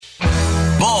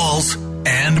Balls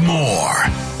and more.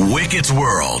 Wicket's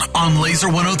World on Laser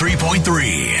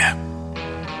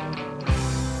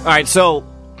 103.3. All right, so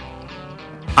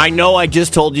I know I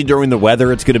just told you during the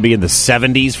weather it's going to be in the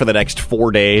 70s for the next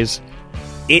 4 days.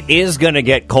 It is going to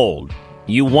get cold.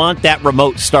 You want that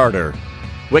remote starter.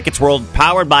 Wicket's World,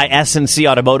 powered by SNC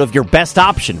Automotive, your best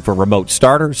option for remote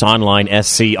starters. Online,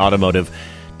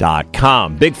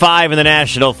 scautomotive.com. Big Five in the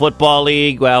National Football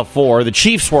League. Well, 4. The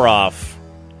Chiefs were off.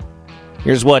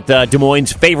 Here's what Des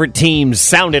Moines' favorite teams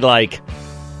sounded like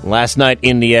last night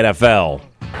in the NFL.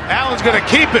 Allen's going to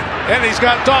keep it, and he's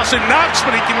got Dawson Knox, but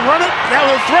he can run it. Now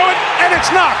he'll throw it, and it's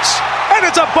Knox, and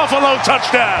it's a Buffalo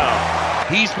touchdown.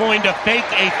 He's going to fake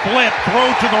a flip, throw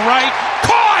to the right,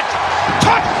 caught!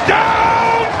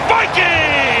 Touchdown,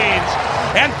 Vikings!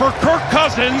 And for Kirk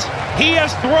Cousins, he has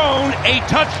thrown a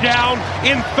touchdown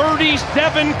in 37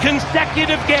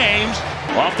 consecutive games.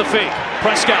 Off the fake,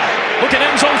 Prescott, look at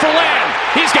end zone for Lamb.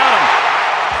 He's got him.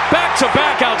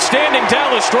 Back-to-back outstanding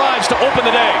Dallas drives to open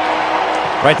the day.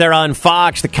 Right there on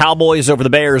Fox, the Cowboys over the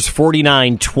Bears,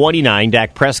 49-29.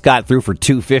 Dak Prescott threw for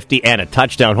 250 and a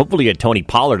touchdown. Hopefully you had Tony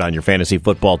Pollard on your fantasy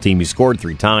football team. He scored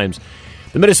 3 times.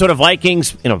 The Minnesota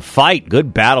Vikings in a fight.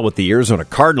 Good battle with the Arizona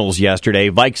Cardinals yesterday.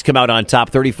 Vikes come out on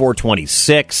top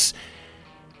 34-26.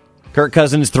 Kirk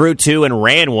Cousins threw 2 and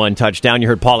ran 1 touchdown. You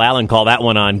heard Paul Allen call that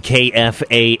one on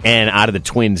KFAN out of the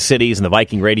Twin Cities and the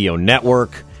Viking Radio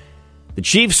Network. The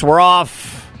Chiefs were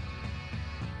off.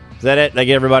 Is that it? Did I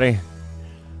get everybody?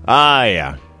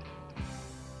 Yeah.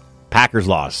 Packers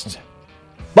lost.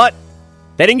 But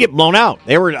they didn't get blown out.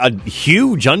 They were a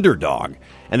huge underdog.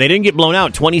 And they didn't get blown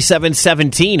out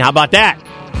 27-17. How about that?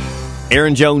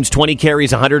 Aaron Jones, 20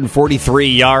 carries, 143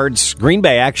 yards. Green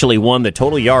Bay actually won the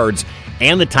total yards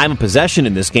and the time of possession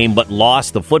in this game, but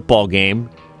lost the football game.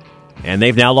 And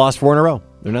they've now lost 4 in a row.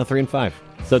 They're now 3-5.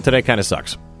 So today kind of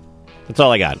sucks. That's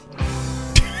all I got.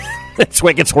 It's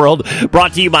Wicket's World,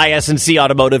 brought to you by SNC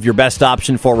Automotive, your best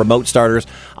option for remote starters.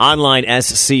 Online,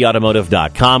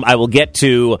 scautomotive.com. I will get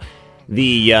to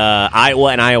the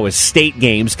Iowa and Iowa State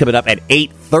games coming up at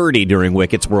 8:30 during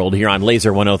Wicket's World here on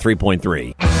Laser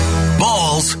 103.3.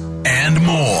 Balls and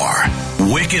more.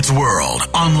 Wicket's World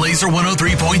on Laser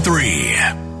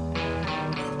 103.3.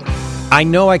 I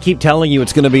know I keep telling you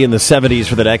it's going to be in the 70s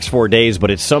for the next 4 days,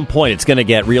 but at some point it's going to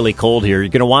get really cold here. You're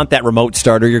going to want that remote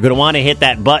starter. You're going to want to hit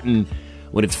that button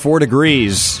when it's 4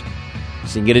 degrees so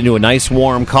you can get into a nice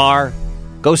warm car.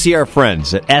 Go see our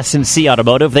friends at S&C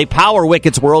Automotive. They power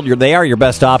Wicket's World. They are your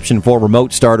best option for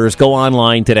remote starters. Go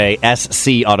online today,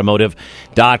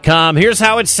 scautomotive.com. Here's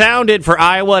how it sounded for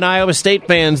Iowa and Iowa State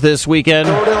fans this weekend.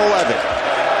 3rd and 11.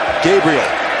 Gabriel,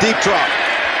 deep drop.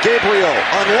 Gabriel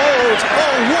unloads.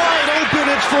 Oh, wide open.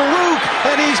 It's Farouk,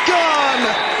 and he's gone.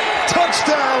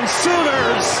 Touchdown,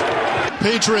 Sooners.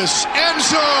 Petras, end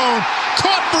zone,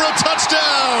 caught for a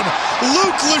touchdown,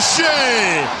 Luke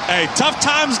Lachey. Hey, tough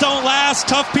times don't last,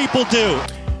 tough people do.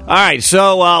 All right,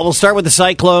 so we'll start with the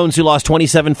Cyclones, who lost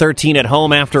 27-13 at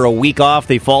home after a week off.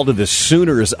 They fall to the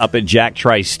Sooners up at Jack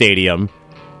Trice Stadium.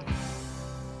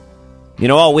 You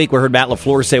know, all week we heard Matt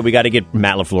LaFleur say we got to get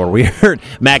We heard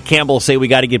Matt Campbell say we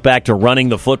got to get back to running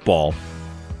the football.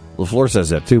 LaFleur says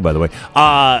that too, by the way.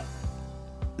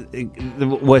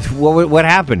 What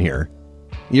happened here?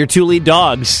 Your 2 lead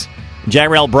dogs,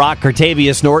 Jarrell Brock,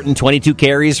 Cartavius Norton, 22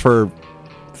 carries for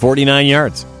 49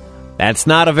 yards. That's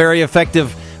not a very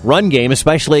effective run game,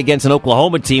 especially against an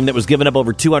Oklahoma team that was giving up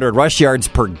over 200 rush yards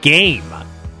per game. A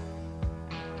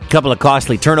couple of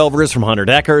costly turnovers from Hunter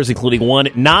Deckers, including 1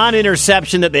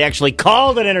 non-interception that they actually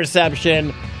called an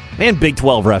interception. Man, Big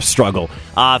 12 refs struggle.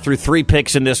 Through 3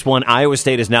 picks in this one, Iowa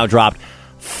State has now dropped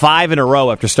 5 in a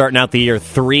row after starting out the year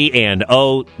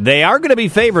 3-0. They are going to be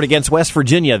favored against West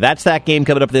Virginia. That's that game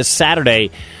coming up this Saturday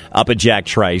up at Jack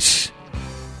Trice.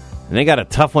 And they got a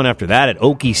tough one after that at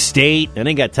Okie State. And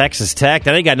they got Texas Tech.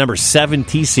 And they got number 7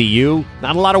 TCU.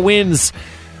 Not a lot of wins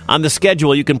on the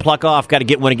schedule you can pluck off. Got to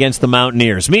get one against the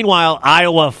Mountaineers. Meanwhile,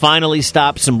 Iowa finally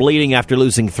stopped some bleeding after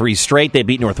losing 3 straight. They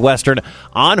beat Northwestern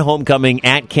on homecoming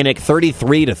at Kinnick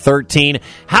 33-13.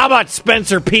 How about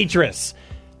Spencer Petras?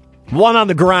 1 on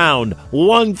the ground,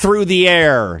 1 through the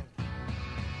air.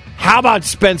 How about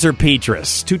Spencer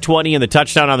Petras? 220 and the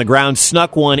touchdown on the ground.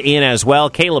 Snuck 1 in as well.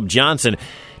 Caleb Johnson,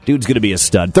 dude's going to be a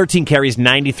stud. 13 carries,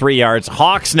 93 yards.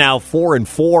 Hawks now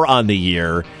 4-4 on the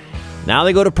year. Now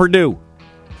they go to Purdue.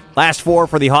 Last 4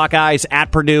 for the Hawkeyes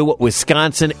at Purdue,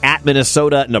 Wisconsin, at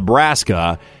Minnesota,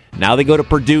 Nebraska. Now they go to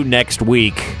Purdue next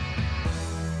week.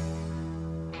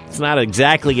 It's not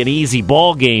exactly an easy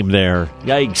ball game there.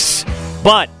 Yikes.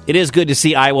 But it is good to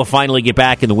see Iowa finally get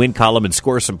back in the win column and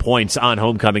score some points on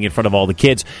homecoming in front of all the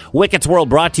kids. Wicket's World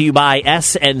brought to you by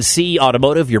SNC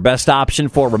Automotive, your best option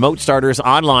for remote starters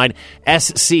online,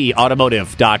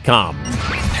 scautomotive.com.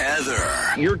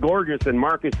 Heather. You're gorgeous and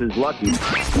Marcus is lucky.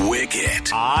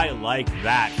 Wicket. I like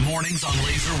that. Mornings on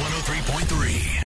Laser 103.3.